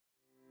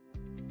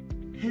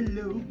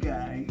Hello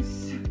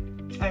guys!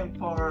 Time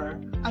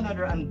for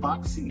another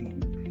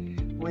unboxing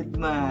with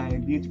my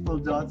beautiful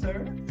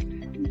daughter,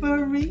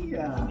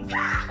 Maria.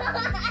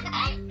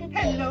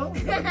 Hello!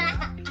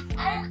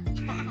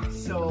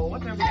 So,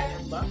 what are we gonna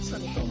unbox?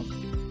 Ano to?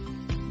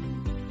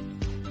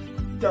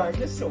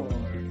 Dinosaur!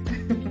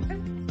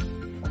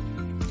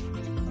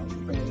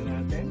 Pwede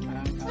natin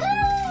ang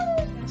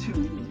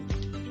two.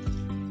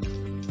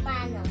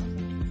 Paano?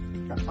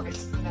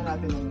 Pakisipin na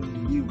natin ang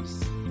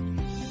news.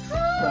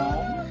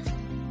 From?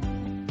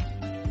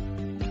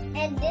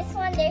 And this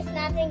one, there's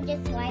nothing,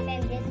 just white,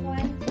 and this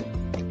one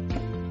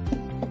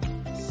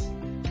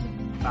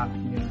Back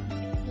niya.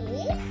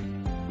 is.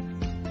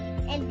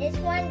 And this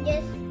one,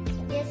 just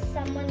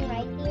someone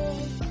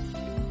writing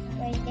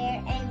right there.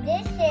 And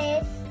this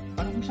is.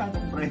 Parang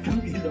masyadong bright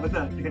ang ilaw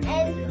natin.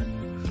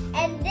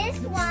 And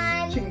this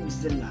one. Change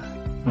the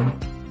light.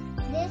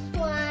 This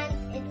one,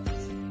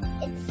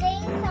 it's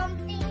saying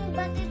something,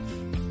 but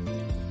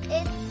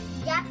it's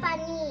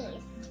Japanese.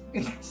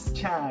 It's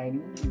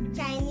Chinese.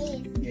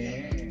 Chinese.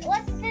 Yeah.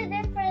 What's the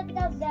difference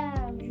of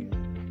them?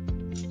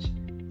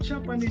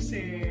 Japanese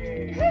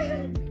eh.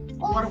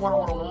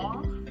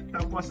 War.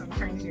 Tapos ang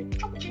Chinese eh.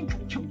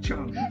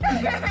 Chong.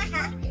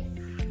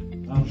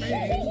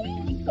 Okay.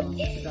 Ito,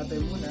 si tatay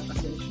muna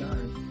kasi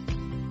sharp.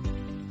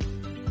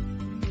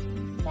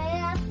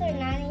 Kaya after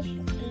Nani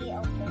should be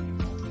open.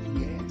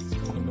 Yes,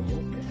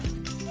 open.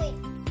 Wait,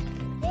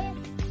 this.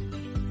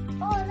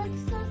 Oh,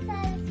 looks so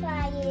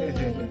satisfying.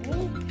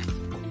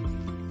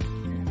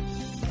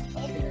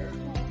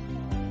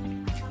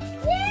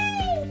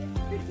 Yay!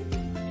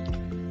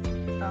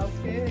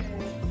 Okay.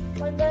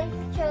 We're going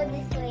to show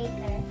this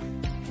later.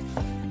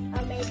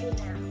 Or maybe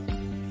now.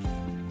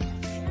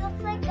 It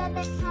looks like that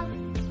I have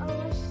a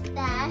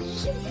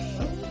mustache.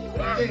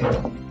 Okay.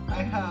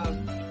 I have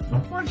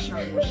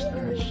partial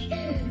mustache.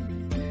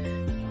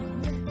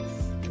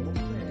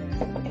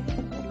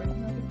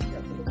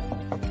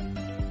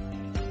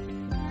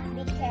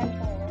 Be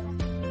careful.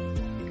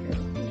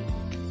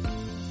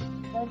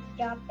 Don't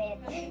drop it.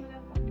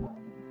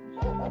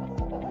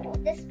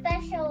 The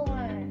special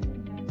one.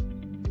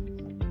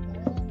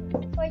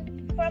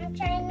 From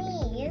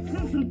Chinese.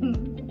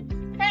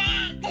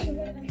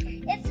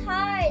 It's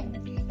hard.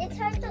 It's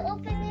hard to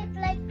open it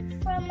like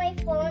from my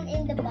phone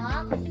in the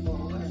box.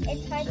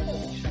 It's hard to.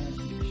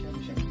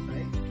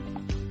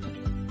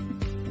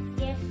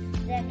 Yes,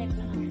 that would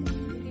be.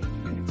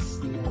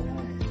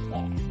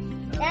 Yeah.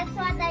 That's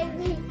what I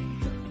mean.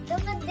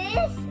 Look at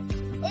this.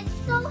 It's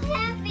so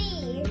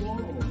heavy.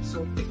 Whoa,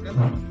 so thick and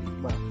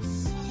big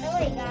box. Oh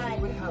my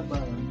god. We have a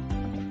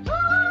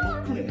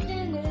booklet.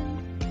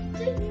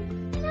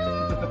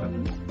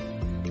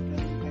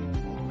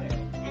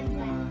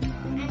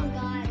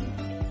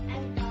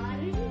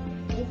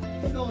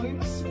 No,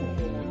 it's small.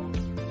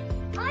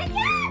 Oh my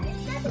god!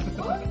 Is that a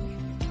book?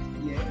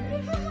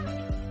 Yes.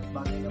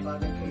 Bagay na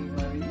bagay kay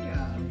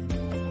Maria.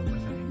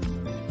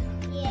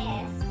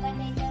 Yes, but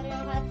I don't know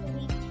how to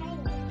read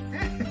Chinese.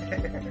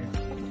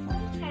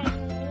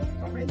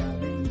 Okay na,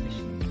 may English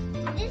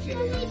na. This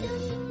one, I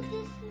don't know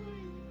this one.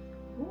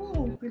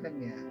 Oo, okay lang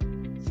yan.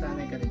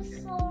 Sanay ka rin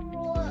siya. So,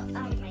 oh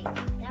my god,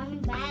 I'm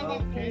bad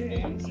at Okay,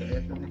 reading. so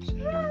ito na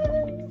siya.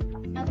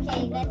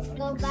 Okay, let's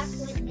go back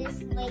with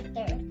this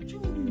later.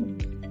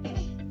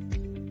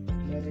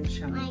 Meron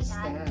siyang My God.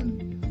 stand.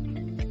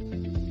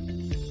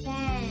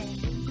 Stand.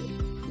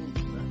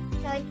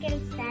 So it can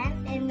stand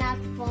and not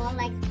fall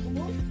like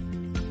oof.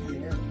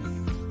 Yes.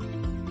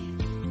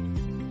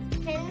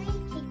 Can we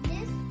kick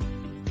this?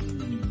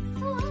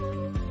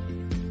 Oh,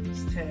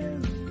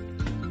 Stand.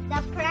 the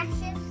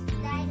precious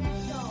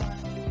dinosaur.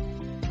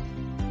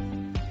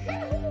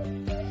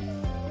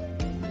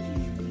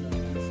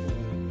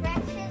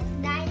 Precious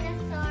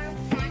dinosaur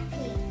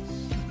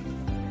package.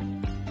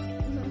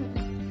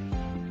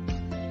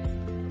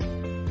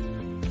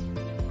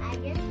 I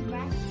just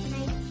brushed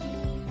my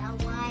teeth a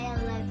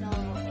while ago.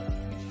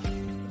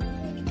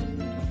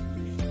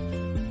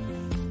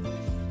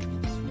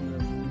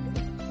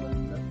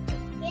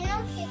 You know,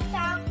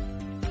 TikTok.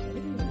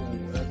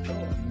 Ito,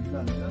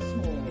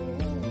 dinosaur.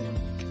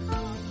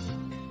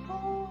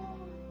 Oh,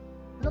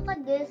 look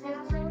at this,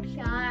 it's so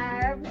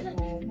sharp.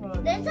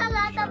 Oh, There's a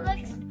lot of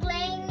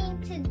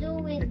explaining to do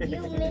with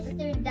you,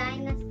 Mr.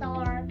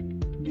 Dinosaur.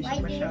 Why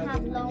do you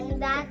have long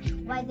that?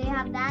 Why do you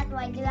have that?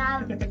 Why do you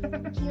have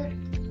cute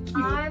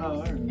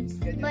arms?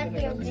 Ganyan But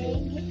talaga you're si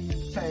big.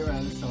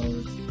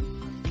 Tyrannosaurus.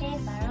 Okay,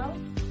 Barrow.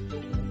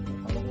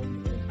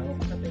 Hawak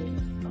ko sa tayo.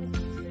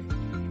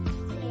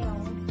 Ew.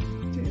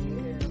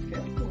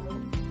 Careful.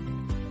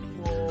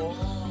 Wow.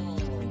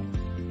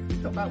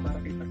 Dito ka, para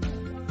kita ka.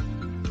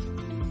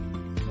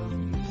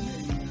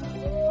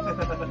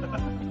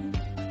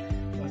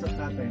 Pasok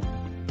natin.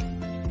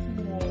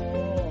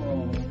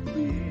 Wow.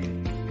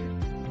 Big.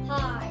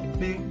 Hi.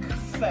 Big,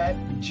 fat,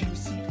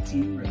 juicy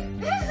T-Rex.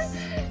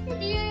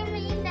 Do you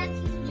mean that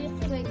he's just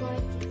we're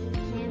going to eat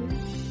him?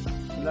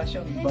 Wala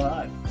siyang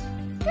butt.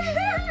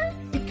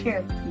 He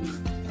can't eat.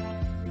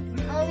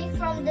 Only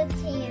from the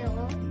tail.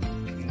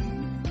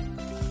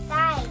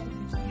 Time.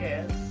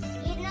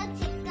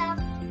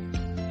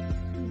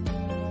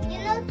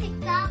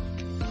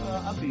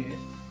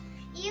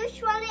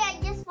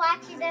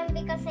 them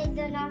because I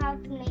don't know how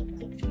to make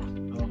TikTok.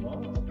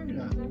 Oo, okay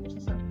lang.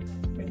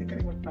 Pwede ka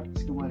rin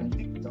mag-practice gumawa ng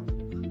TikTok.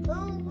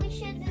 Oh, we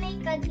should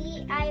make a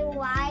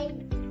DIY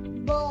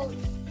boat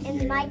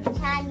in my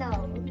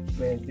channel.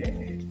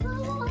 Pwede.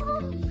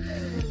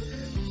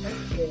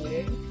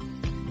 Okay.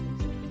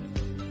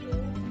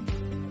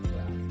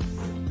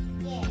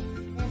 Yes,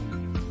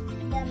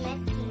 the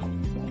messy.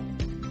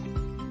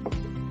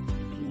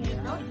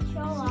 Don't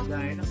show off.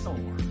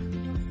 Dinosaur.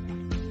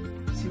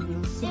 Si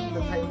Wilson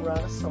the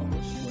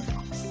Tyrannosaurus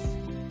Rex.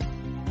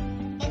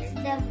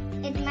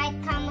 It might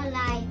come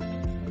alive.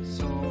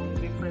 So,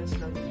 difference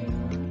lang niya.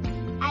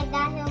 Ay,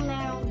 dahil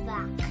merong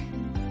back.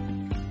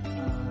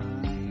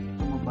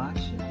 Tumaba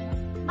siya.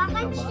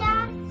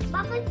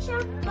 Bakit siya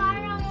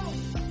parang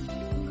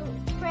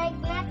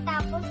pregnant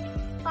tapos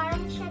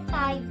parang siya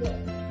tiger?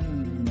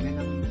 Yan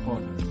ang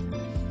color.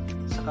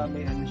 Saka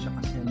may ano siya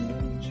kasi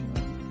meron siya.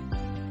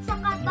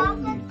 Saka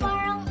bakit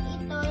parang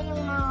ito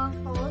yung mga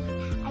host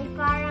ay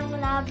parang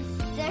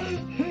lobster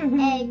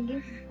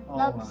egg?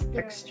 Lobster.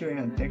 Texture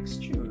and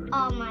texture.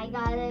 Oh my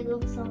god, it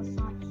looks so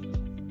saucy.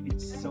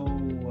 It's so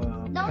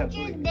Don't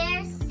you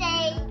dare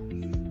say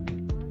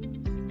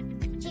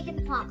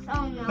chicken pox.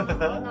 Oh no,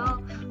 no.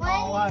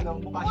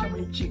 Mukha siya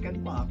may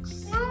chicken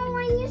pox. No,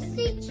 when you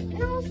say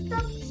no,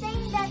 stop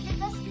saying that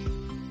because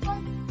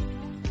pag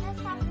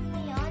nasabi mo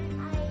yun,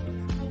 I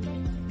get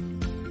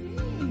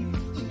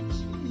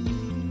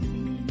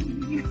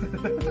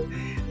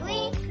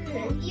Wait,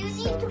 you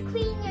need to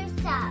clean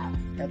yourself.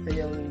 Ito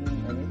yung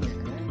ano niya,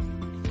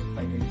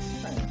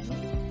 pag-isa, no?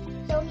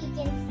 So he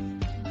can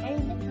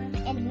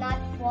and not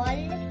fall.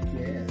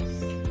 Yes.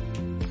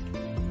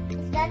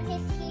 Is that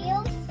his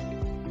heels?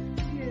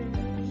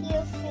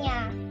 Heels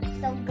niya.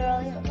 So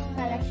girl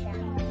pala siya.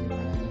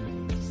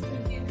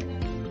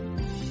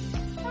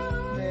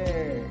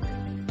 There.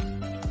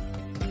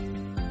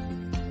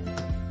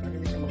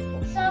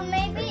 So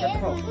maybe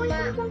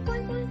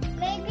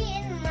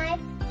in my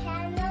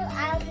channel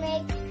I'll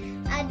make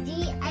a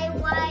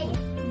DIY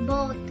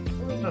boat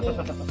with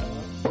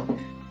this.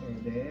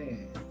 Pwede.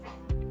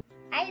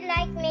 I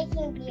like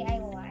making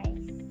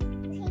DIYs.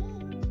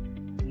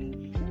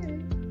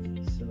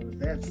 So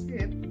that's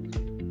it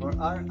for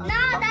our No,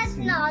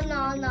 unboxing.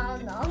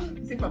 no.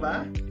 Hindi pa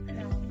ba?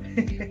 No.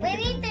 We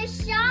need to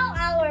show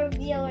our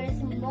viewers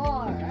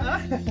more.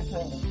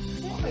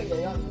 Okay,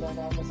 ayan. Wala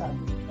na ako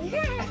sabi.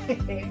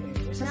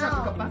 Sasabi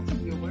ka pa sa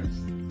viewers?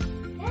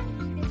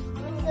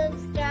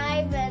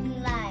 Subscribe and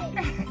like.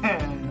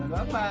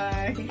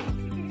 Bye-bye!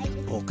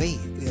 Okay,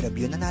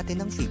 i-review na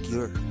natin ang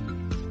figure.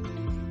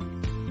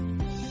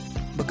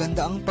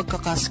 Maganda ang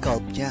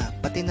pagkakasculpt niya,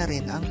 pati na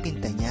rin ang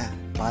pinta niya,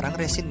 parang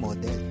resin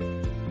model.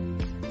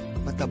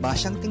 Mataba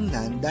siyang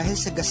tingnan dahil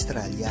sa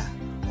gastralya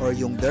or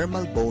yung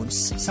dermal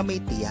bones sa may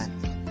tiyan.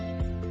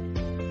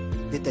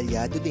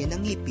 Detalyado din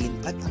ang ngipin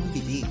at ang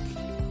bibig.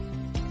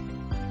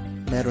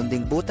 Meron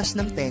ding butas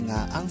ng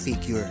tenga ang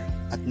figure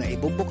at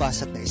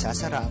naibubukas at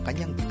naisasara ang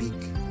kanyang bibig.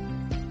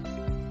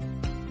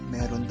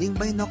 Meron ding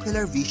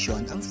binocular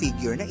vision ang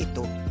figure na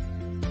ito.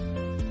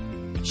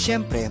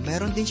 Siyempre,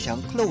 meron din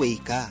siyang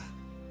cloaca.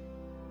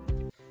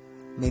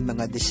 May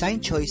mga design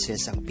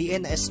choices ang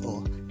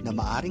PNSO na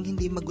maaring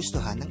hindi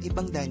magustuhan ng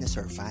ibang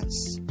dinosaur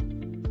fans.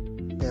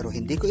 Pero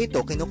hindi ko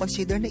ito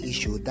kinukonsider na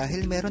issue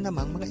dahil meron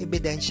namang mga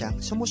ebidensyang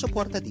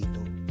sumusuporta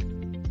dito.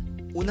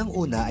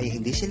 Unang-una ay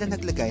hindi sila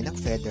naglagay ng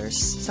feathers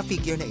sa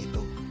figure na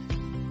ito.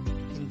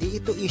 Hindi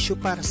ito issue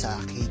para sa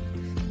akin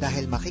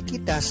dahil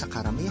makikita sa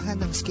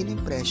karamihan ng skin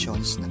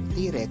impressions ng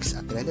T-Rex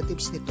at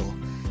relatives nito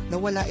na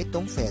wala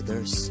itong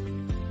feathers.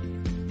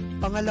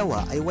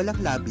 Pangalawa ay walang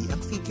labi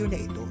ang figure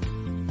na ito.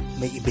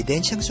 May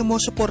ebidensyang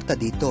sumusuporta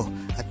dito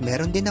at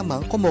meron din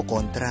namang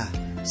kumukontra.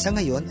 Sa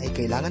ngayon ay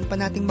kailangan pa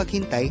nating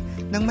maghintay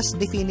ng mas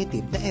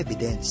definitive na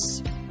evidence.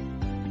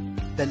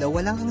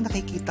 Dalawa lang ang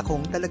nakikita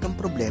kong talagang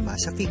problema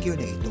sa figure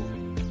na ito.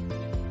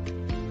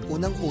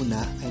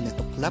 Unang-una ay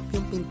natuklap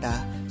yung pinta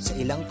sa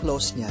ilang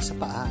claws niya sa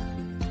paa.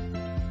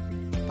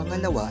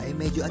 Pangalawa ay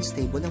medyo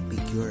unstable ang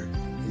figure.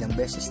 Ilang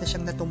beses na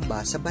siyang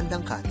natumba sa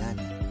bandang kanan.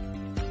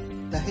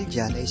 Dahil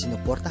dyan ay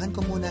sinuportahan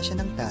ko muna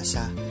siya ng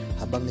tasa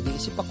habang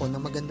nag-iisip ako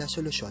ng magandang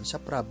solusyon sa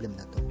problem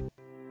na to.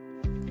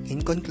 In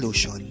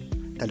conclusion,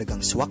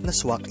 talagang swak na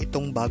swak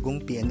itong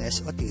bagong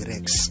PNSO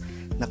T-Rex.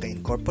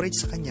 Naka-incorporate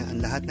sa kanya ang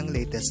lahat ng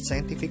latest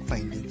scientific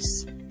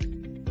findings.